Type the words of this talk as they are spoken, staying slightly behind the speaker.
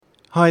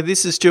Hi,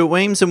 this is Stuart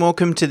Weems and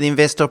welcome to the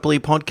Investopoly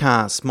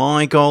podcast.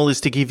 My goal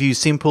is to give you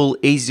simple,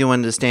 easy to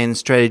understand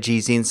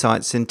strategies,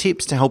 insights and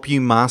tips to help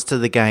you master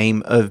the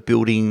game of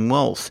building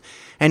wealth.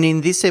 And in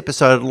this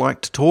episode, I'd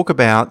like to talk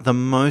about the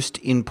most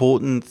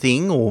important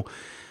thing, or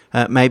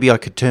maybe I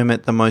could term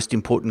it the most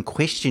important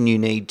question you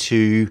need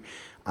to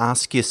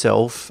ask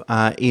yourself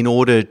in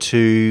order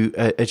to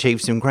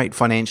achieve some great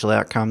financial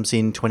outcomes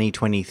in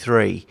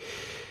 2023.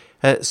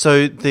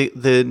 So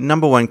the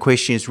number one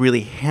question is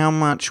really, how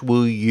much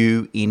will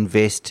you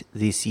invest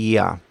this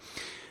year?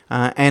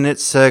 And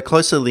it's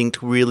closely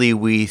linked really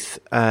with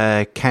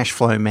cash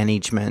flow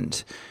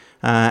management.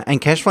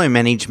 And cash flow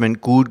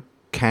management, good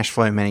cash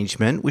flow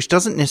management, which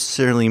doesn't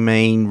necessarily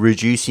mean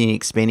reducing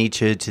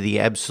expenditure to the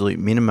absolute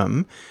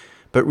minimum,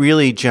 but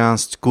really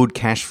just good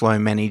cash flow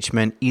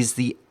management is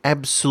the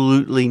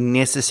absolutely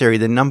necessary,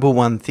 the number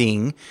one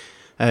thing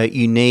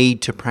you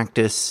need to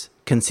practice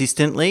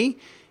consistently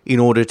in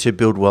order to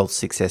build wealth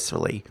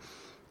successfully.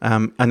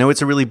 I know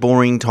it's a really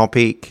boring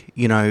topic.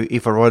 You know,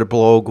 if I write a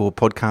blog or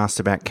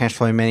podcast about cash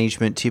flow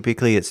management,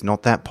 typically it's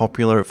not that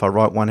popular. If I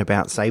write one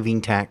about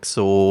saving tax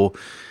or,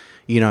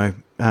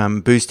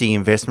 boosting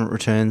investment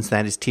returns,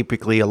 that is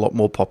typically a lot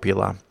more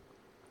popular.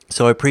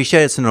 So I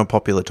appreciate it's not a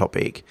popular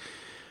topic,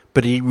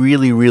 but it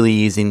really,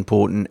 really is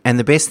important. And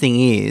the best thing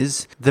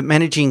is that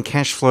managing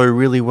cash flow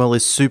really well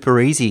is super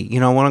easy. You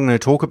know, what I'm going to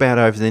talk about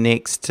over the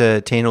next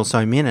 10 or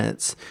so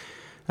minutes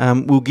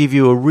will give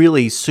you a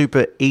really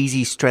super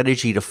easy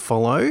strategy to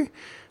follow,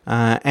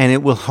 and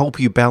it will help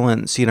you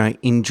balance,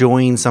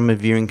 enjoying some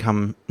of your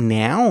income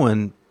now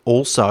and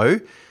also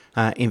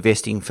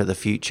investing for the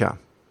future.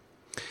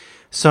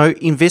 So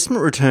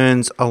investment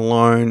returns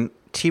alone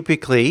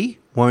typically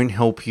won't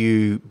help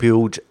you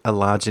build a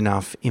large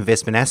enough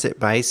investment asset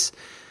base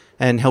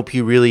and help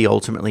you really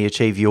ultimately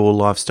achieve your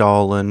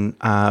lifestyle and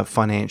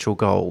financial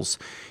goals.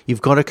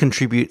 You've got to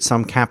contribute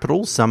some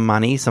capital, some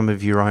money, some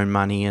of your own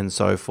money and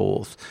so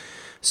forth.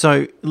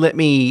 So let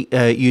me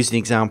use an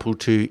example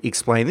to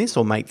explain this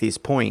or make this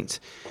point.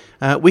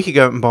 We could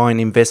go out and buy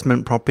an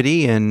investment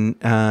property, and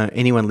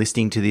anyone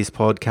listening to this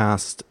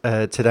podcast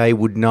today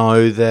would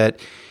know that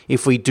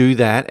if we do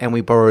that and we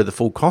borrow the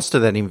full cost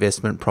of that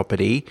investment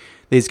property,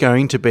 there's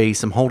going to be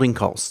some holding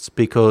costs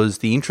because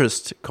the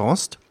interest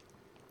cost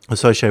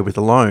associated with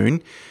the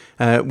loan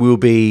will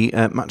be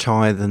much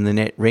higher than the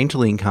net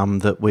rental income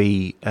that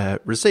we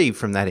receive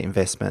from that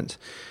investment.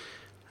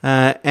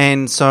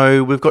 And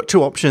so we've got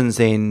two options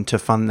then to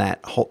fund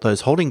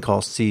those holding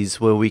costs is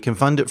where we can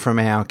fund it from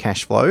our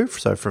cash flow,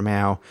 so from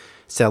our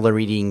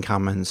salaried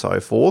income and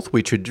so forth,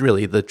 which would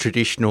really the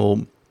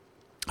traditional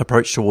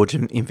approach towards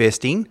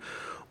investing.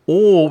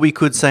 Or we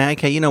could say,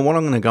 okay, you know what,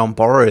 I'm going to go and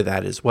borrow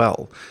that as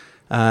well.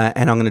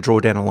 And I'm going to draw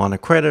down a line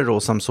of credit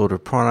or some sort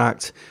of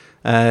product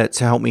to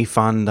help me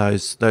fund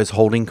those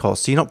holding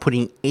costs. So you're not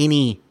putting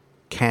any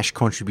cash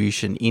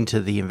contribution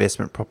into the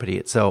investment property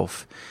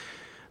itself.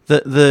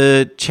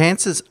 The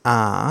chances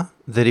are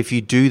that if you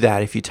do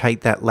that, if you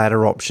take that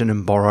latter option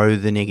and borrow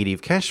the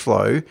negative cash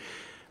flow,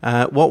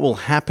 what will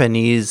happen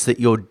is that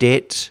your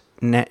debt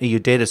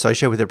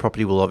associated with the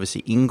property will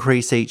obviously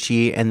increase each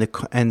year,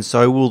 and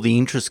so will the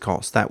interest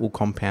cost. That will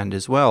compound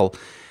as well.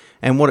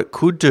 And what it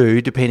could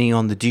do, depending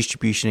on the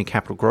distribution of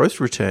capital growth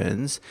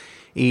returns,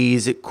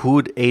 is it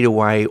could eat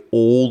away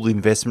all the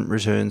investment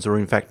returns, or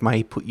in fact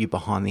may put you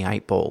behind the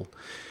eight ball.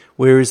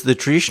 Whereas the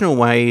traditional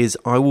way is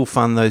I will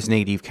fund those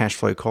negative cash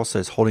flow costs,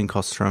 those holding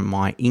costs from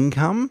my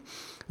income.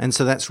 And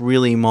so that's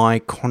really my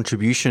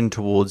contribution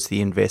towards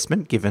the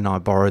investment, given I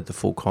borrowed the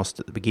full cost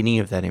at the beginning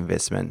of that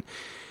investment.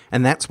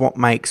 And that's what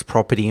makes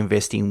property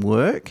investing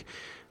work.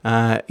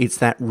 It's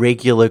that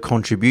regular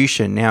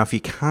contribution. Now, if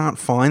you can't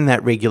find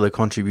that regular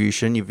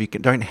contribution, if you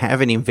don't have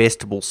an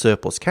investable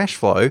surplus cash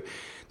flow,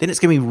 then it's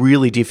going to be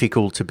really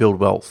difficult to build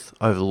wealth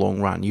over the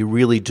long run. You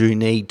really do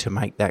need to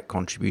make that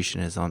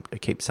contribution, as I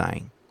keep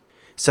saying.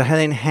 So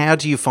then how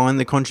do you find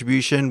the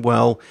contribution?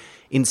 Well,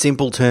 in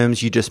simple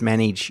terms, you just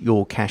manage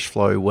your cash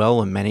flow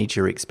well and manage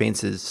your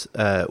expenses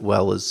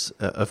well, as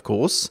of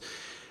course.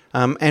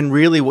 And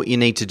really what you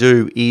need to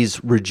do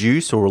is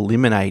reduce or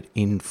eliminate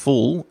in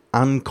full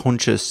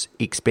unconscious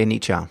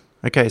expenditure.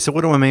 Okay, so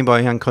what do I mean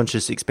by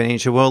unconscious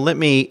expenditure? Well, let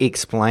me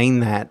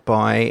explain that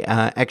by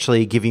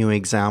actually giving you an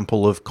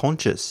example of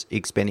conscious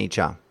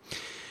expenditure.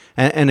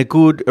 And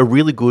a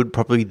really good,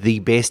 probably the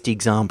best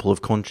example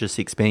of conscious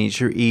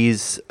expenditure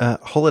is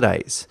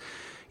holidays.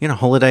 You know,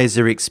 holidays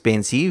are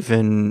expensive,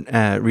 and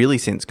really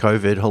since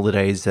COVID,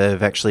 holidays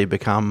have actually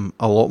become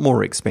a lot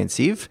more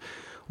expensive.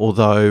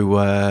 Although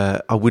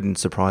I wouldn't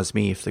surprise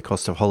me if the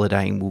cost of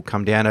holidaying will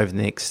come down over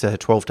the next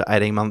 12 to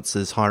 18 months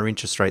as higher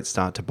interest rates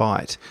start to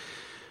bite.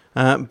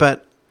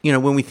 But,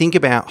 when we think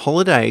about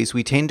holidays,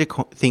 we tend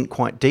to think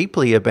quite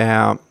deeply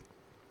about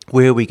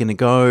where we're going to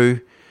go,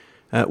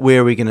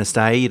 where are we going to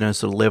stay,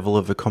 sort of level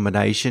of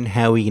accommodation,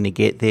 how are we going to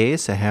get there,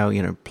 so how,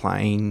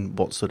 plane,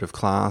 what sort of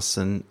class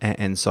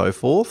and so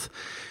forth.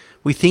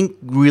 we think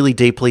really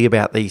deeply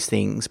about these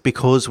things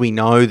because we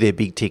know they're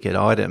big ticket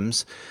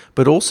items,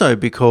 but also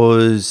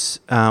because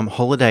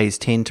holidays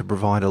tend to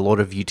provide a lot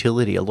of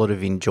utility, a lot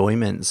of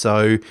enjoyment.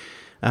 So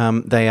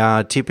they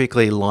are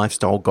typically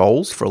lifestyle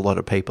goals for a lot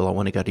of people. I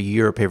want to go to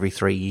Europe every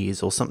 3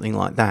 years or something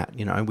like that.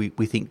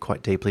 We think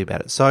quite deeply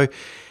about it. So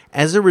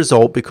as a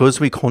result, because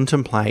we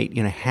contemplate,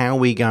 how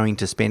we're going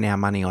to spend our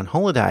money on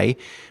holiday,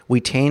 we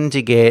tend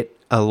to get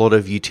a lot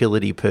of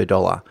utility per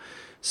dollar.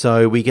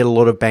 So we get a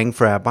lot of bang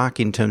for our buck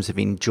in terms of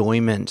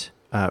enjoyment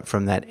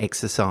from that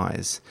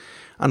exercise.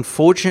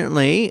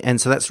 Unfortunately,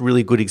 and so that's a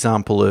really good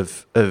example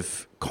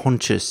of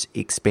conscious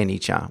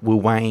expenditure. We're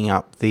weighing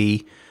up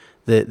the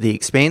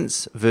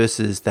expense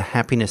versus the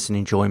happiness and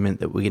enjoyment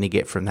that we're going to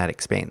get from that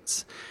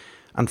expense.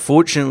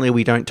 Unfortunately,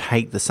 we don't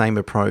take the same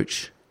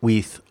approach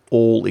with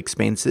all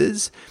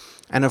expenses,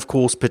 and of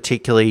course,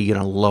 particularly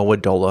lower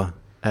dollar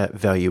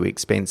value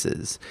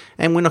expenses.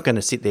 And we're not going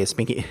to sit there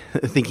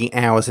thinking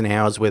hours and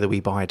hours whether we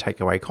buy a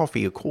takeaway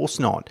coffee. Of course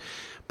not.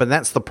 But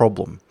that's the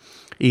problem,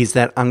 is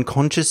that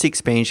unconscious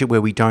expenditure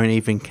where we don't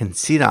even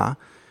consider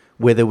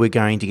whether we're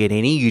going to get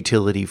any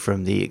utility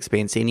from the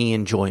expense, any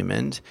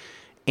enjoyment,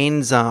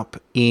 ends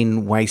up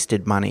in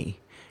wasted money.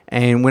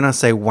 And when I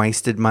say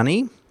wasted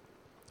money,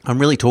 I'm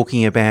really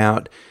talking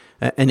about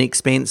an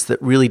expense that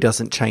really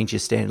doesn't change your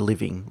standard of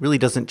living, really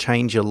doesn't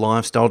change your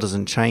lifestyle,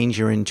 doesn't change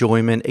your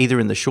enjoyment, either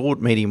in the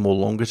short, medium, or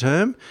longer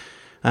term,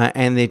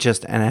 and they're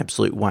just an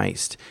absolute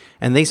waste.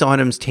 And these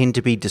items tend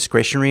to be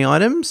discretionary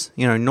items.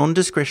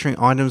 Non-discretionary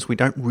items we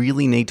don't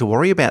really need to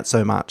worry about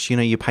so much.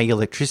 You pay your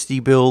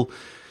electricity bill,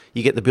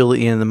 you get the bill at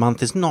the end of the month.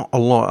 There's not a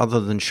lot other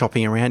than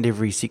shopping around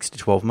every 6 to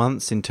 12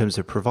 months in terms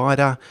of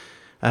provider.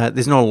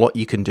 There's not a lot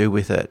you can do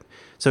with it.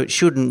 So it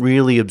shouldn't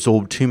really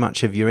absorb too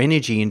much of your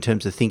energy in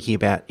terms of thinking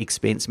about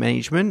expense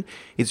management.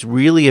 It's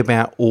really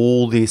about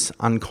all this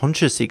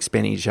unconscious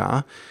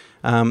expenditure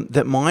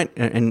that might,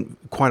 and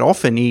quite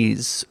often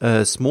is,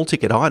 small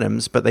ticket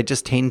items, but they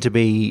just tend to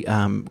be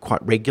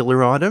quite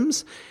regular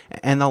items,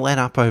 and they'll add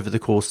up over the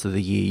course of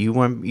the year.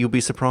 You'll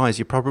be surprised.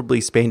 You're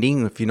probably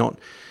spending, if you're not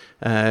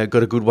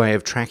got a good way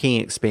of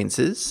tracking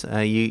expenses,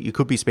 you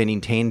could be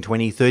spending $10,000,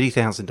 $20,000,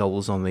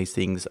 $30,000 on these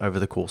things over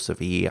the course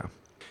of a year.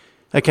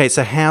 Okay,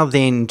 so how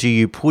then do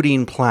you put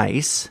in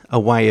place a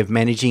way of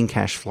managing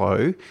cash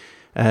flow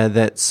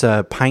that's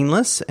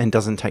painless and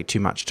doesn't take too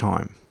much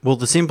time? Well,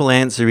 the simple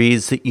answer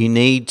is that you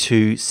need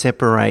to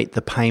separate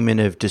the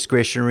payment of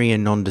discretionary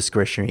and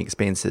non-discretionary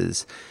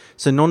expenses.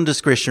 So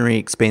non-discretionary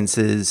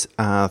expenses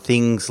are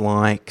things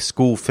like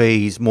school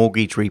fees,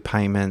 mortgage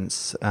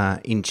repayments,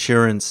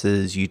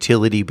 insurances,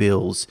 utility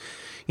bills,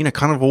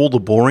 kind of all the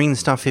boring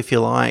stuff, if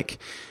you like.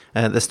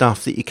 The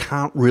stuff that you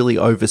can't really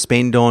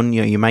overspend on.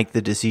 You make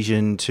the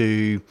decision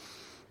to,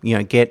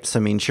 get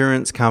some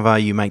insurance cover.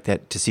 You make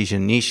that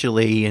decision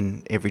initially,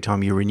 and every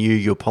time you renew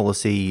your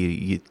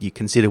policy, you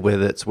consider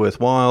whether it's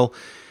worthwhile.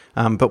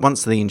 But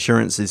once the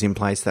insurance is in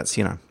place, that's,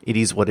 it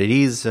is what it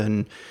is,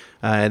 and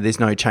there's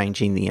no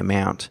change in the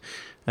amount.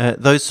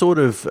 Those sort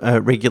of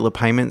regular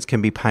payments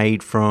can be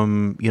paid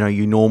from, your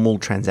normal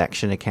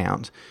transaction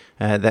account.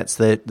 That's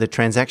the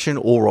transaction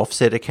or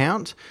offset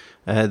account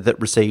that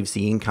receives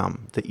the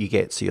income that you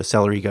get. So your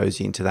salary goes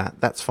into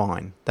that. That's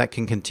fine. That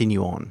can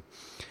continue on.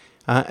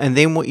 And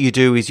then what you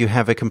do is you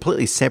have a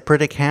completely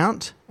separate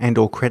account and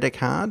or credit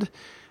card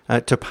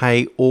to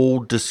pay all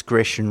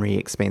discretionary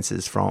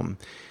expenses from.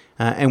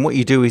 And what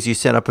you do is you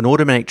set up an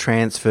automatic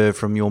transfer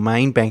from your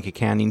main bank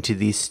account into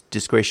this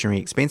discretionary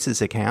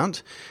expenses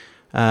account,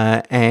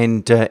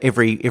 and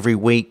every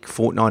week,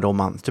 fortnight, or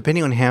month,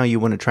 depending on how you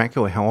want to track it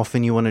or how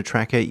often you want to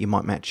track it. You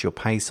might match your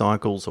pay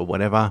cycles or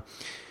whatever.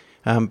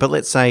 But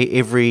let's say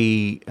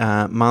every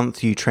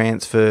month you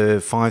transfer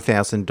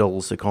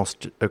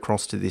 $5,000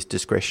 across to this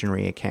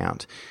discretionary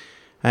account.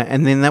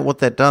 And then what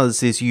that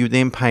does is you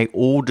then pay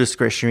all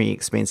discretionary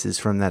expenses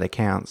from that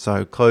account.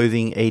 So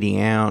clothing,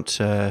 eating out,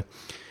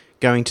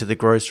 going to the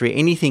grocery,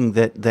 anything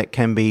that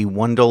can be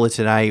 $1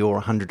 today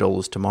or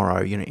 $100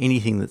 tomorrow,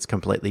 anything that's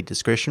completely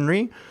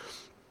discretionary.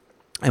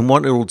 And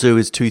what it'll do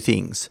is two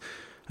things.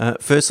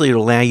 Firstly,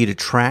 it'll allow you to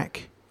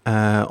track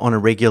on a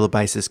regular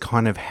basis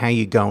kind of how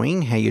you're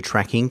going, how you're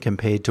tracking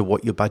compared to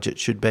what your budget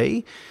should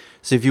be.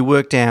 So if you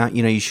worked out,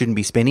 you shouldn't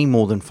be spending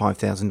more than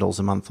 $5,000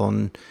 a month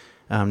on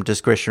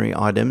discretionary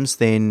items,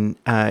 then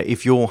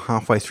if you're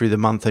halfway through the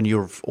month and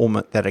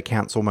that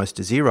account's almost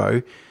to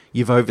zero,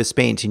 you've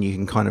overspent and you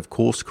can kind of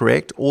course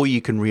correct, or you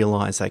can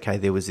realize, okay,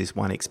 there was this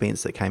one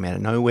expense that came out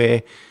of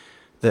nowhere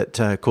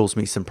that caused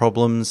me some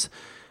problems.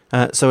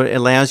 So it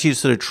allows you to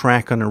sort of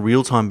track on a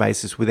real-time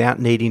basis without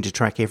needing to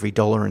track every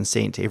dollar and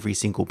cent, every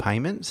single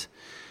payment.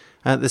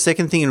 The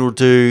second thing it will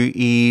do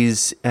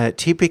is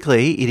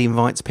typically it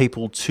invites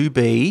people to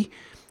be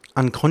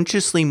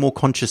unconsciously more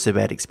conscious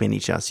about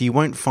expenditure. So you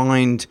won't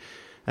find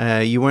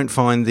that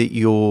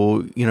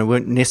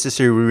won't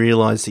necessarily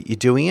realize that you're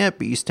doing it,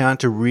 but you start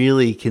to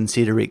really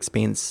consider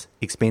expenses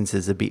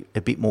a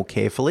bit more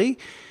carefully,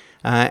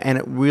 and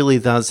it really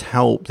does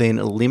help then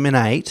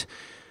eliminate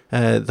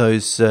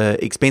those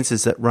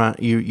expenses that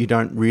you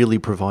don't really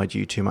provide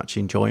you too much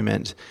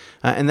enjoyment.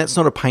 And that's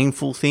not a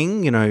painful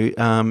thing.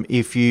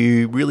 If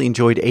you really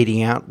enjoyed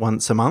eating out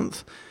once a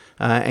month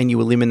and you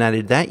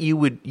eliminated that, you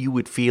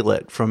would feel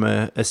it from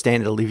a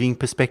standard of living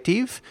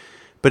perspective.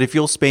 But if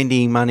you're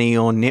spending money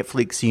on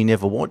Netflix and you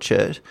never watch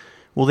it,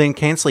 well, then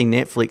cancelling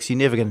Netflix, you're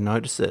never going to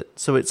notice it.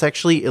 So it's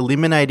actually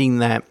eliminating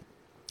that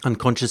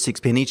unconscious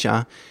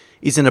expenditure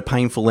isn't a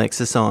painful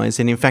exercise.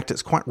 And in fact,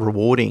 it's quite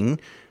rewarding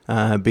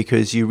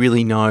because you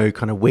really know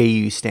kind of where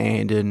you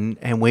stand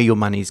and where your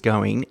money's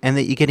going, and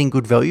that you're getting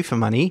good value for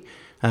money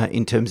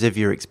in terms of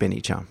your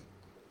expenditure.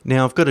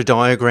 Now, I've got a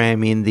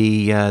diagram in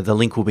the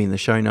link will be in the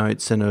show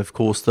notes, and of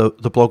course the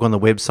blog on the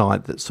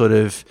website that sort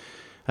of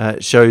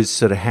shows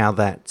sort of how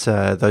that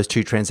those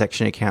two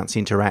transaction accounts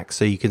interact,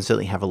 so you can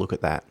certainly have a look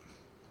at that.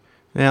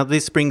 Now,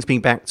 this brings me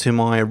back to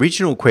my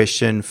original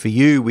question for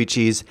you, which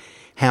is,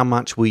 how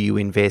much will you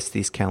invest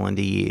this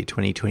calendar year,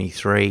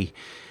 2023?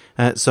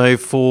 So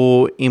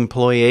for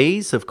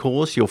employees, of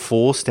course, you're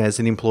forced as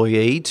an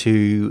employee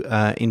to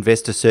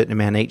invest a certain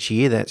amount each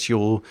year. That's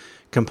your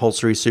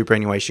compulsory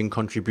superannuation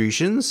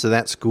contributions, so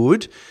that's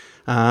good.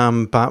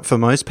 But for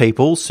most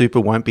people, super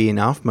won't be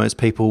enough. Most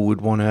people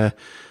would want a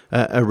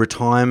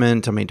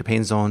retirement. I mean, it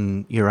depends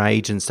on your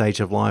age and stage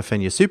of life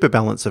and your super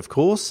balance, of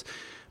course.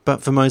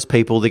 But for most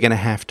people, they're going to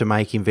have to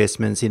make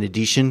investments in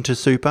addition to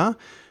super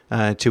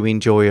to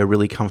enjoy a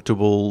really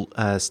comfortable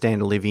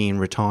standard of living in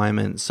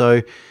retirement.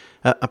 So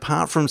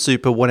apart from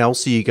super, what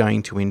else are you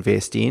going to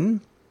invest in?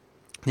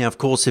 Now, of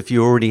course, if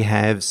you already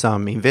have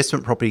some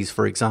investment properties,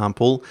 for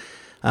example,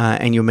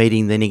 and you're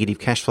meeting the negative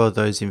cash flow of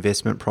those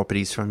investment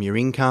properties from your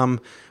income,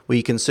 well,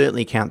 you can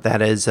certainly count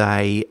that as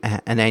an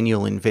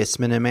annual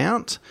investment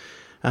amount.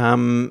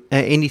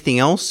 Anything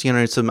else,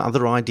 some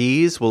other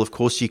ideas? Well, of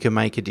course, you can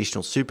make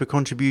additional super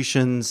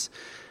contributions.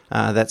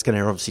 That's going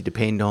to obviously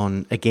depend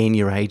on, again,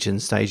 your age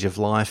and stage of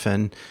life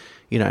and,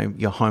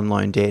 your home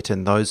loan debt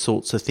and those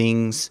sorts of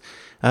things.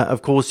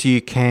 Of course,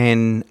 you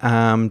can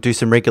do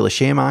some regular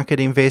share market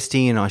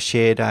investing, and I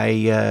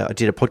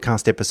did a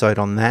podcast episode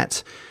on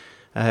that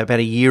about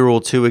a year or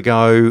two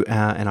ago,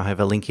 and I have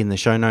a link in the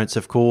show notes,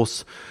 of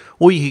course.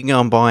 Or you can go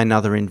and buy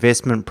another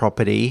investment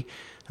property.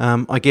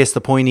 I guess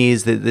the point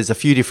is that there's a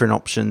few different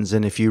options,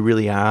 and if you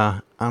really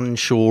are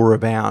unsure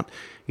about,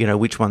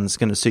 which one's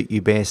going to suit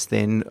you best,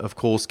 then of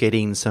course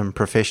getting some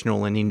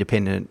professional and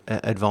independent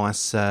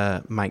advice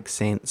makes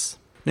sense.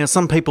 Now,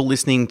 some people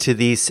listening to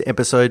this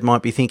episode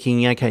might be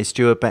thinking, okay,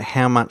 Stuart, but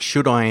how much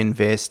should I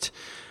invest?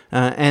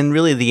 And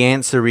really the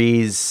answer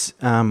is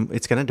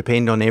it's going to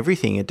depend on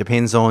everything. It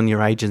depends on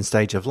your age and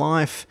stage of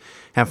life,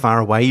 how far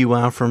away you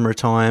are from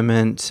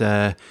retirement,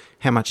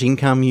 how much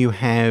income you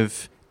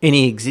have,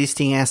 any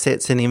existing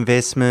assets and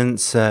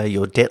investments,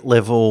 your debt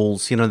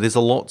levels. There's a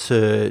lot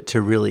to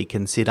really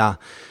consider.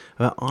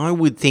 But I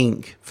would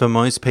think for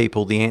most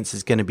people the answer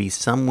is going to be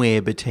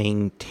somewhere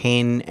between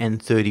 10 and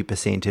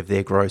 30% of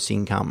their gross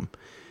income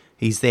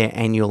is their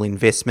annual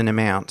investment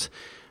amount.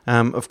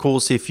 Of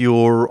course, if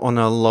you're on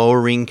a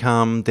lower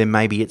income, then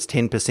maybe it's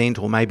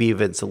 10%, or maybe if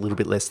it's a little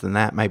bit less than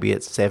that, maybe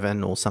it's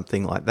 7 or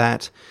something like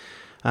that.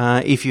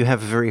 If you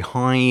have a very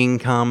high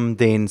income,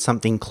 then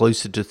something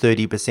closer to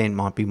 30%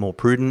 might be more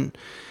prudent.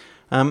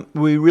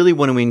 We really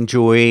want to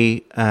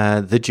enjoy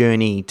the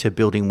journey to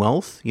building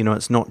wealth.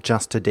 It's not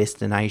just a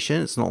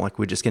destination. It's not like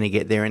we're just going to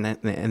get there and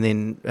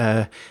then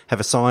have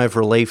a sigh of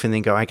relief and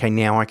then go, okay,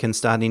 now I can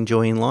start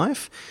enjoying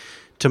life.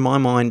 To my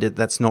mind,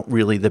 that's not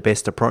really the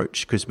best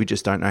approach because we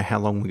just don't know how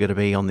long we're going to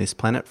be on this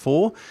planet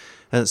for.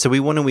 So we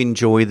want to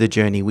enjoy the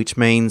journey, which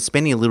means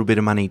spending a little bit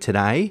of money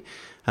today,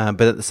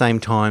 but at the same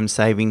time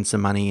saving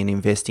some money and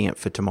investing it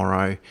for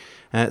tomorrow.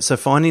 So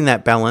finding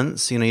that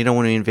balance, you don't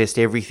want to invest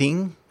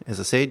everything. As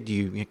I said,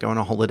 you go on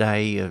a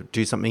holiday,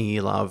 do something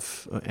you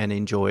love and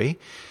enjoy,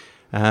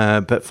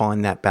 but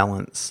find that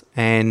balance.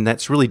 And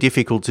that's really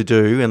difficult to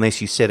do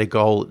unless you set a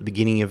goal at the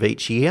beginning of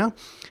each year,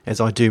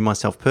 as I do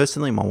myself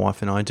personally, my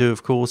wife and I do,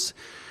 of course.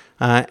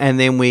 And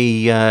then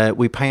we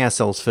pay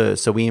ourselves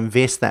first. So we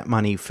invest that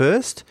money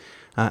first,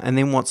 and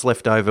then what's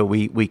left over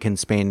we can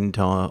spend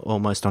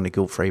almost on a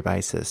guilt-free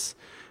basis.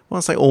 Well,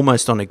 I say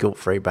almost on a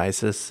guilt-free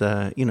basis.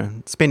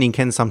 Spending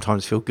can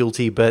sometimes feel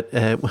guilty, but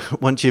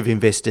once you've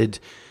invested,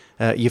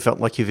 you felt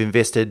like you've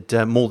invested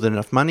more than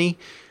enough money,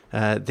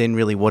 then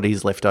really what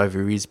is left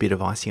over is a bit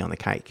of icing on the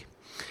cake.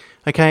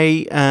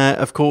 Okay,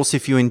 of course,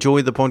 if you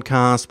enjoy the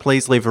podcast,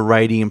 please leave a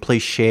rating and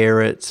please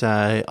share it.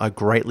 I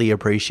greatly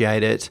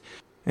appreciate it.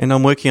 And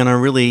I'm working on a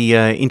really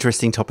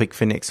interesting topic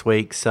for next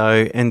week.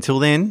 So until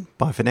then,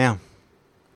 bye for now.